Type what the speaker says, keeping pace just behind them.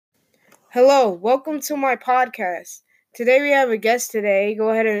Hello, welcome to my podcast. Today we have a guest today. Go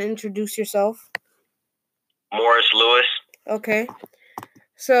ahead and introduce yourself. Morris Lewis. Okay.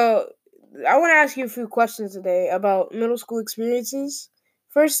 So, I want to ask you a few questions today about middle school experiences.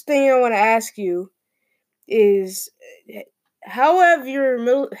 First thing I want to ask you is how has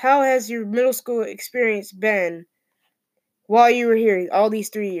your middle school experience been while you were here all these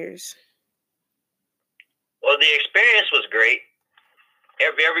 3 years? Well, the experience was great.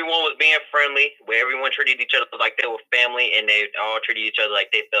 Everyone was being friendly. Where everyone treated each other like they were family, and they all treated each other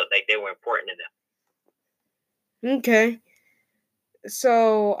like they felt like they were important to them. Okay.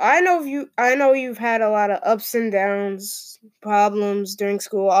 So I know you've had a lot of ups and downs, problems during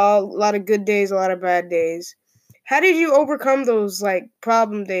school, a lot of good days, a lot of bad days. How did you overcome those like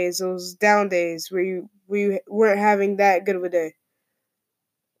problem days, those down days where you weren't having that good of a day?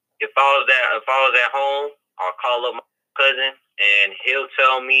 If I was at home, I'll call up my cousin and he'll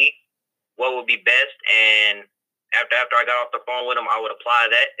tell me what would be best, and after I got off the phone with him, I would apply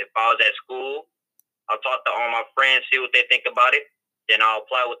that. If I was at school, I'll talk to all my friends, see what they think about it. Then I'll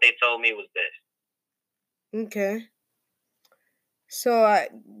apply what they told me was best. Okay.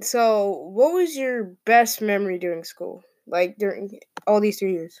 So what was your best memory during school? Like during all these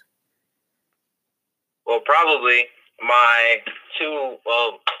 3 years? Well, probably my two,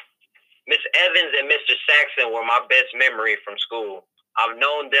 Miss Evans and Mr. Saxon were my best memory from school. I've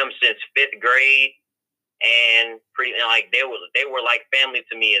known them since 5th grade, and they were like family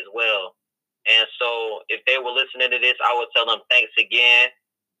to me as well. And so if they were listening to this, I would tell them thanks again,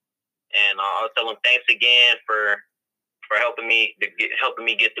 and I'll tell them thanks again for helping me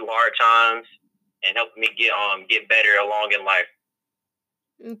get through hard times and helping me get better along in life.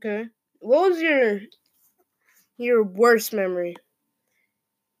 Okay. What was your worst memory?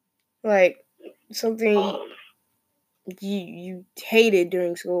 Like something you hated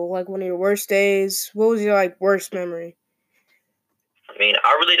during school, like one of your worst days. What was your worst memory? I mean,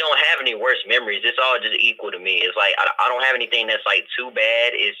 I really don't have any worst memories. It's all just equal to me. It's like I don't have anything that's like too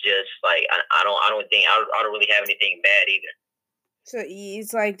bad. It's just like I don't really have anything bad either. So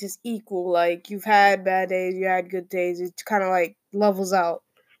it's like just equal. Like you've had bad days, you had good days. It kind of like levels out.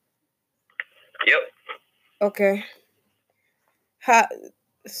 Yep. Okay.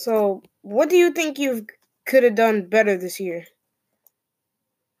 So what do you think you could have done better this year?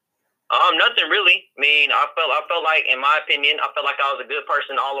 Nothing really. I mean, I felt like, in my opinion, I felt like I was a good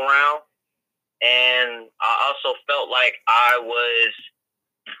person all around, and I also felt like I was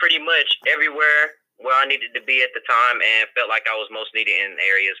pretty much everywhere where I needed to be at the time, and felt like I was most needed in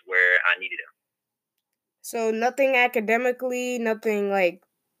areas where I needed them. So nothing academically, nothing like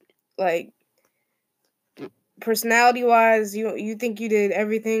personality wise. You think you did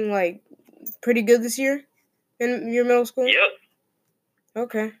everything like pretty good this year in your middle school? Yep.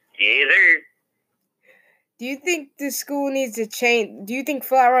 Okay. Yeah, there. Do you think the school needs to change? Do you think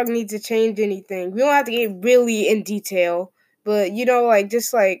Flat Rock needs to change anything? We don't have to get really in detail, but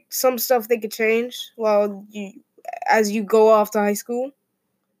just like some stuff they could change as you go off to high school.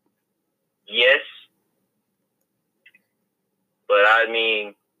 Yes, but I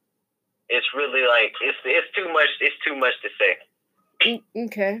mean, it's really like it's too much. It's too much to say.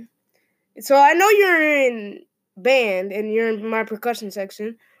 Okay. So I know you're in band and you're in my percussion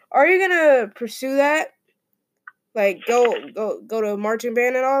section. Are you gonna pursue that? Like go to marching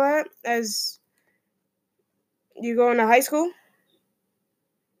band and all that as you go into high school?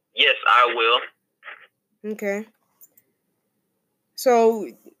 Yes, I will. Okay. So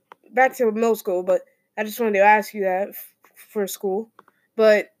back to middle school, but I just wanted to ask you that for school.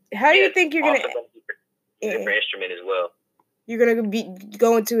 But how do you think you're gonna different instrument as well? You're gonna be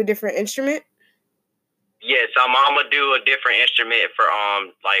going to a different instrument? Yes, I'm gonna do a different instrument for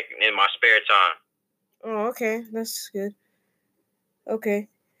like in my spare time. Oh, okay, that's good. Okay,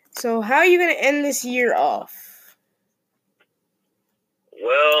 so how are you gonna end this year off?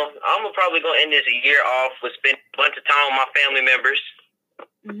 Well, I'm probably gonna end this year off with spending a bunch of time with my family members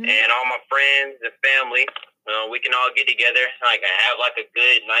and all my friends and family. We can all get together, like have like a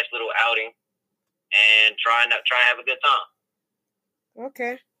good, nice little outing, and try and have a good time.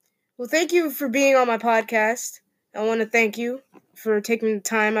 Okay. Well, thank you for being on my podcast. I want to thank you for taking the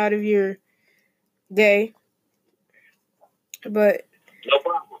time out of your day. But no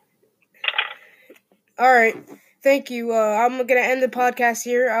problem. All right. Thank you. I'm going to end the podcast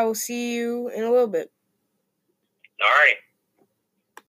here. I will see you in a little bit. All right.